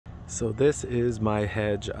So this is my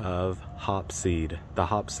hedge of hopseed, the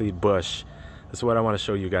hopseed bush. This is what I want to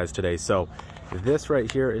show you guys today. So this right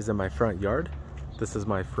here is in my front yard. This is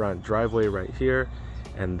my front driveway right here.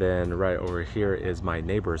 And then right over here is my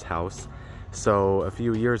neighbor's house. So a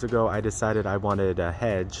few years ago, I decided I wanted a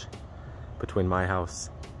hedge between my house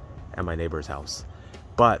and my neighbor's house.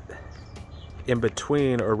 But in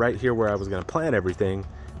between, or right here where I was gonna plant everything,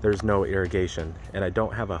 there's no irrigation. And I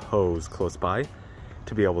don't have a hose close by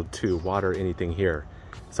to be able to water anything here.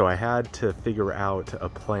 So I had to figure out a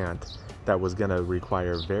plant that was gonna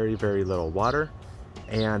require very, very little water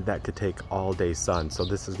and that could take all day sun. So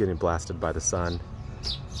this is getting blasted by the sun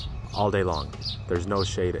all day long. There's no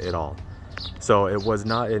shade at all. So it was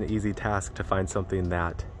not an easy task to find something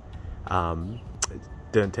that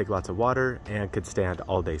didn't take lots of water and could stand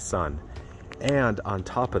all day sun. And on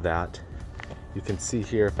top of that, you can see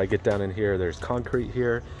here, if I get down in here, there's concrete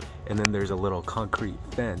here, and then there's a little concrete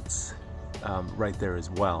fence right there as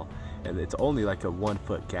well. And it's only like a 1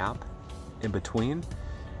 foot gap in between.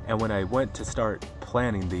 And when I went to start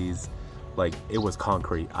planting these, like it was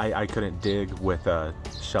concrete. I couldn't dig with a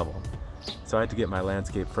shovel. So I had to get my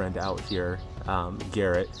landscape friend out here,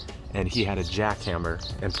 Garrett, and he had a jackhammer.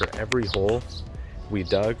 And for every hole we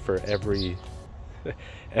dug, for every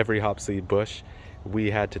hopseed bush, we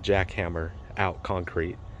had to jackhammer out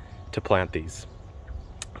concrete to plant these.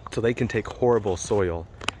 So they can take horrible soil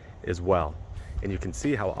as well. And you can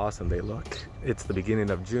see how awesome they look. It's the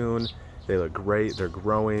beginning of June. They look great. They're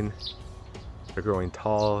growing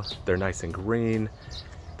tall. They're nice and green.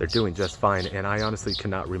 They're doing just fine. And I honestly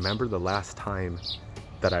cannot remember the last time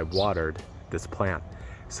that I watered this plant.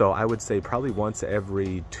 So I would say probably once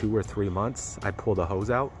every 2 or 3 months, I pull the hose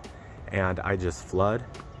out and I just flood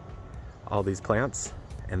all these plants.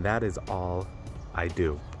 And that is all I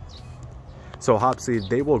do. So hopseed,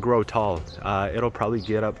 they will grow tall. It'll probably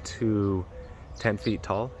get up to 10 feet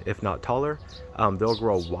tall, if not taller. They'll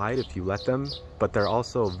grow wide if you let them, but they're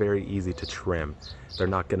also very easy to trim. They're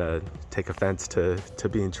not gonna take offense to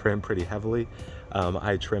being trimmed pretty heavily.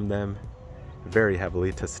 I trim them very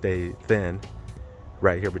heavily to stay thin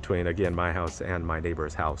right here between, again, my house and my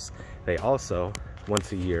neighbor's house. They also,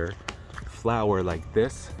 once a year, flower like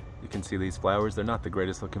this. You can see these flowers. They're not the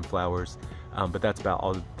greatest looking flowers, but that's about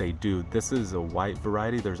all they do. This is a white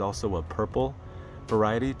variety. There's also a purple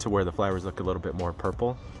variety to where the flowers look a little bit more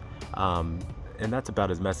purple. And that's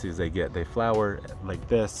about as messy as they get. They flower like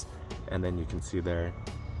this, and then you can see there,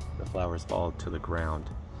 the flowers fall to the ground.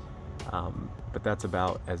 But that's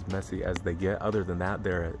about as messy as they get. Other than that,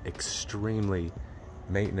 they're extremely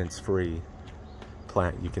maintenance-free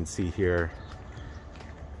plant. You can see here,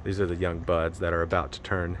 these are the young buds that are about to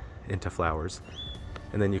turn into flowers.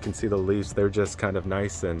 And then you can see the leaves, they're just kind of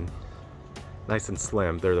nice and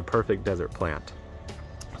slim. They're the perfect desert plant.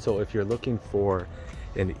 So if you're looking for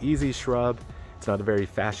an easy shrub, it's not a very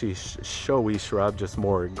fashy, showy shrub, just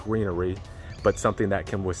more greenery, but something that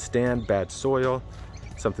can withstand bad soil,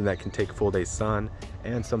 something that can take full day sun,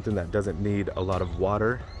 and something that doesn't need a lot of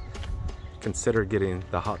water, consider getting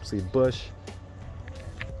the hopseed bush.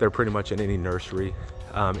 They're pretty much in any nursery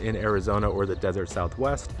in Arizona or the desert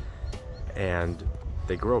Southwest, and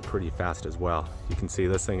they grow pretty fast as well. You can see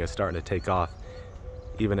this thing is starting to take off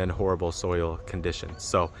even in horrible soil conditions.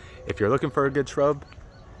 So if you're looking for a good shrub,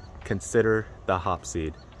 consider the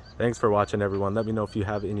hopseed. Thanks for watching, everyone. Let me know if you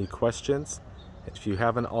have any questions. If you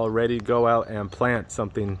haven't already, go out and plant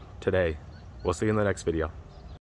something today. We'll see you in the next video.